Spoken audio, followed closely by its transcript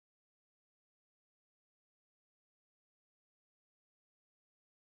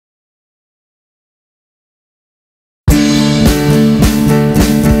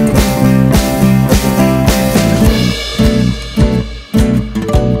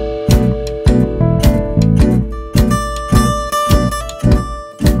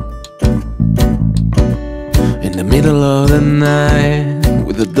middle of the night,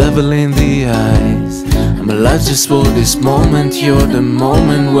 with the devil in the eyes. I'm alive just for this moment. You're the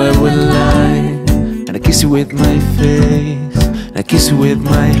moment where we lie. And I kiss you with my face, and I kiss you with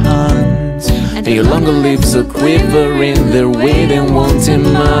my hands, and your longer lips are quivering, they're waiting, wanting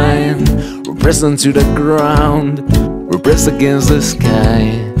mine. We're pressed onto the ground, we're pressed against the sky.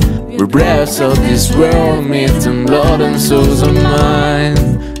 We're breaths of this world, meat and blood and souls of mine,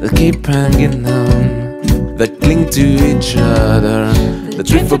 that keep hanging on, that cling to each other, that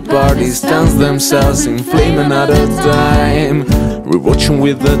drift apart, distance themselves in flame another time. We're watching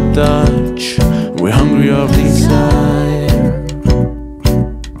with the touch, we're hungry of desire.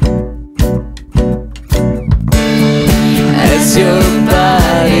 As your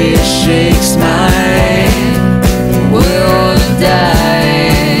body shakes mine, we're all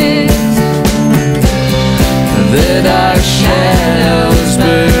dying. The dark shadows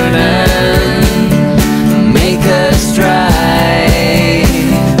burning make us dry,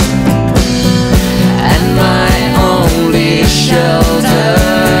 and my only shelter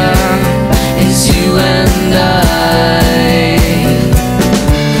is you and I,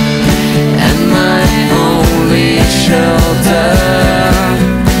 and my only shelter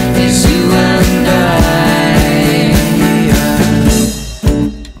is you and I.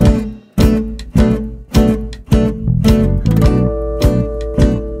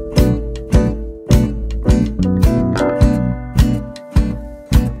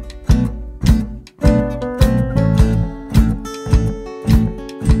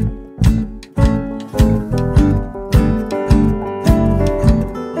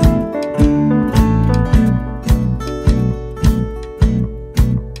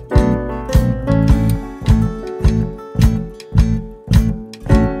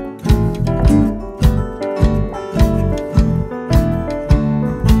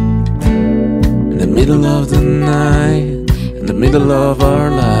 Middle of the night, in the middle of our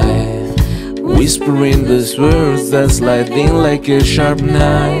life, whispering these words that's sliding like a sharp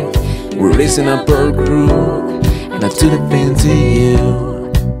knife. We're raising up our crew, and I do the thing to you,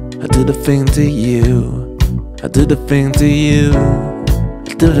 I do the thing to you, I do the thing to you,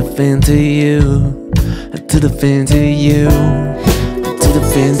 I do the thing to you, I do the thing to you, I do the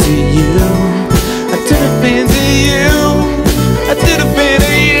thing to you.